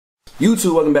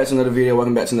YouTube, welcome back to another video,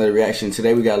 welcome back to another reaction.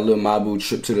 Today we got a little Mabu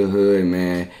trip to the hood,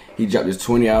 man. He dropped this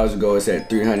 20 hours ago. It's at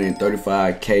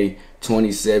 335K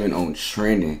 27 on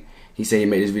trending. He said he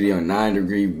made this video in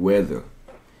 9-degree weather.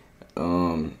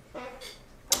 We're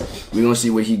gonna see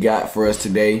what he got for us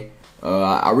today.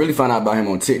 I really found out about him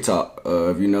on TikTok.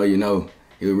 If you know, you know.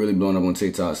 He was really blowing up on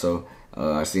TikTok, so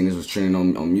I seen this was trending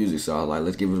on music, so I was like,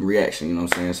 let's give it a reaction, you know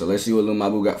what I'm saying? So let's see what Lil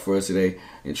Mabu got for us today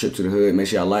in Trip to the Hood. Make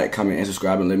sure y'all like, comment, and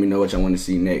subscribe, and let me know what y'all want to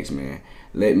see next, man.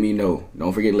 Let me know.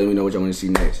 Don't forget to let me know what y'all want to see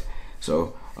next.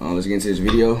 So let's get into this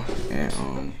video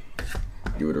and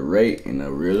give it a rate and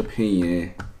a real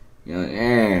opinion. You know,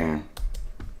 and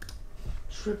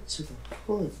Trip to the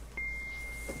Hood.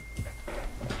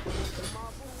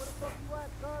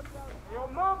 Yo,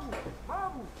 Mabu,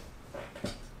 Mabu.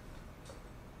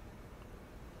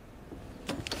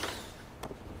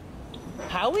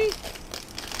 Howie?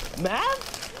 Mav?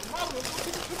 Mabu, let's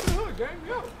go to the hood, gang.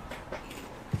 Yo.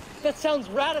 That sounds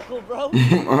radical, bro.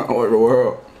 what the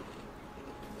world?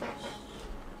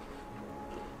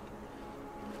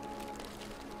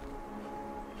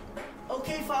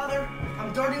 Okay, Father,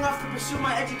 I'm darting off to pursue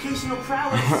my educational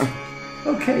prowess.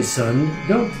 Okay, son,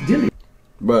 don't dilly.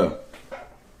 Bruh,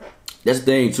 that's the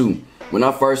thing too. When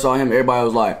I first saw him, everybody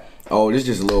was like, oh, this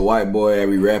just a little white boy that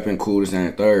be rapping cool, this and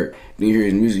the third. Then you hear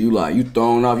his music, you like, you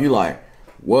thrown off, you like,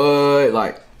 what?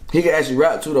 Like, he can actually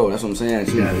rap too though, that's what I'm saying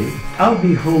too. Daddy, I'll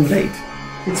be home late.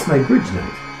 It's my bridge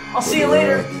night. I'll see you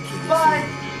later. Bye.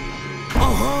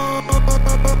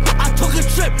 I took a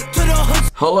trip to the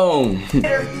hood. Hold on.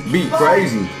 Beat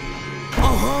crazy.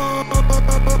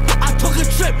 I took a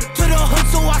trip to the hood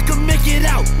so I could make it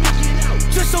out.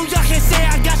 Just so y'all can say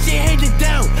I got shit handed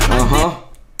down.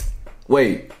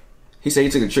 Wait. He said he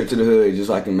took a trip to the hood just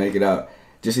so I can make it out.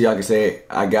 Just so y'all can say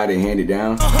I got it handed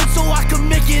down. So I could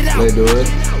make it out. Let's do it.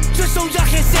 Just so y'all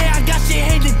can say I got shit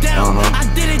handed down. I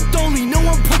did it dolly, no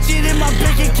one puts it in my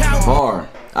bank account. Hard.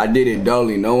 I did it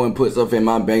dolly, no one puts stuff in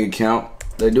my bank account.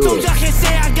 Let's do So it. y'all can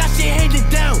say I got shit handed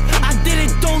down. I did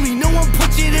it dolly, no one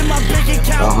puts it in my bank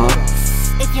account.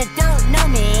 If you don't know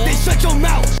me, then shut your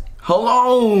mouth. Hold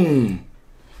on.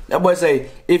 That boy say,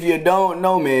 if you don't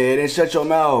know me, then shut your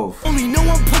mouth. Only no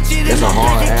one puts it That's in a my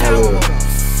hard bank account.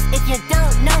 ad-lib. if you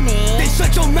don't know me, Then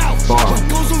shut your mouth. Bar. What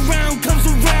goes around comes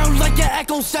around like an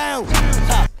echo sound.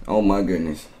 Oh my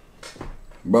goodness.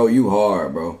 Bro, you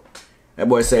hard, bro. That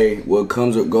boy say, what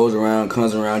comes goes around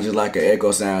comes around just like an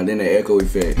echo sound, then the echo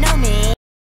effect. know me.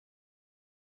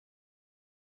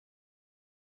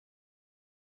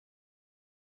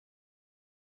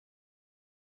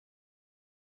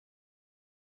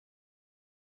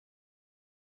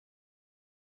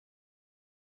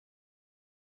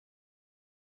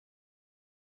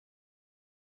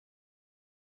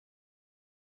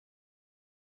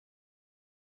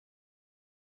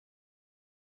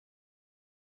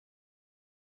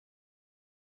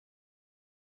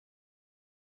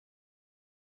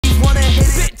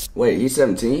 Wait, he's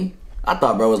 17? I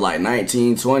thought bro was like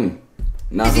 19, 20.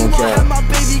 Not gonna Meanwhile, my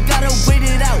cap. baby gotta wait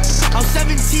it out. I'm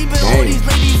 17, but all these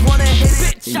ladies wanna hit.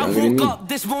 Bitch, I younger than woke me. up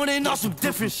this morning on some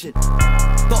different shit.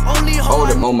 The only hoe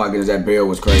I Oh my goodness, that bell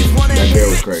was crazy. wanna That hit. bell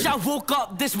was Bitch, crazy. I woke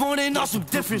up this morning on some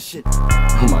different shit.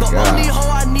 Oh my The only god. hoe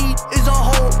I need is a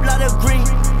whole lot of green.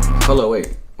 Hold on,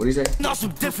 wait. What'd he say? On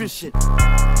some different shit.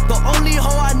 The only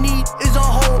hoe I need is a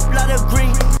whole lot of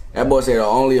green. That boy said the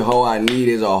only hoe I need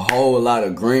is a whole lot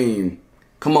of green.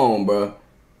 Come on, bro.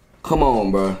 Come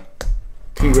on, bro.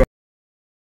 Keep rapping.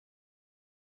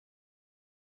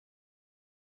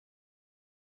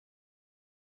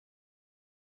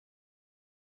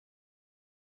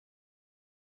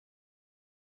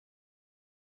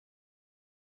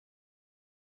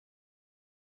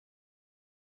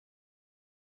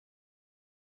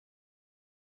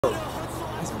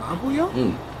 That's Mabu, yo?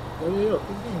 Yo.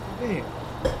 Good game.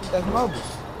 That's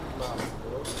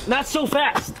Mabu. Not so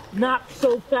fast. Not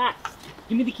so fast.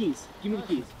 Give me the keys. Give me the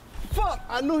keys. Fuck,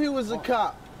 I knew he was a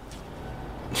cop.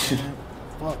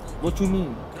 Fuck. What you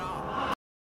mean?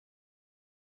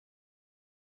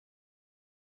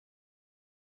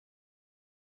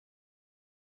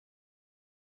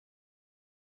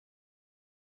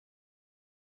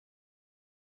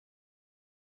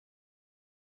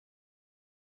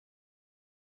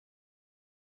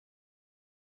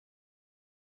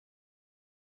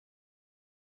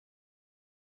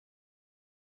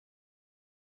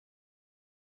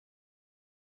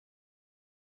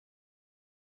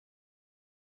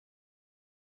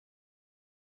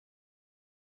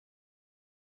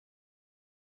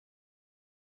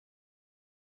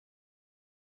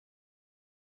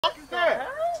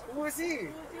 Who was he?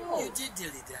 You did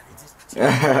dilly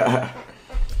dally.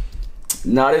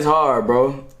 Nah, this hard,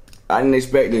 bro. I didn't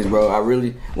expect this, bro.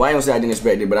 Well, I don't say I didn't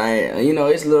expect it, but I ain't, you know,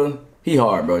 it's a little, he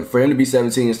hard, bro. For him to be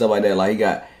 17 and stuff like that, like,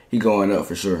 he going up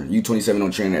for sure. You 27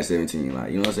 on trend at 17,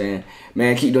 like, you know what I'm saying?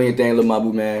 Man, keep doing your thing, Lil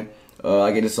Mabu, man.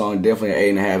 I get this song definitely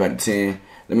an 8.5 out of 10.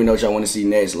 Let me know what y'all want to see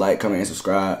next. Like, comment, and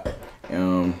subscribe.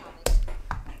 Yeah,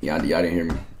 y'all didn't hear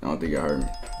me. I don't think y'all heard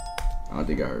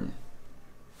me.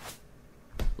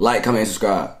 Like, comment, and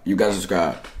subscribe. You gotta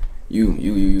subscribe. You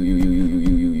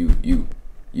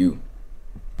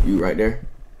right there.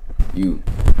 You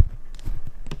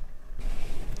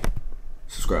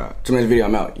subscribe. 2 minutes video,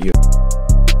 I'm out.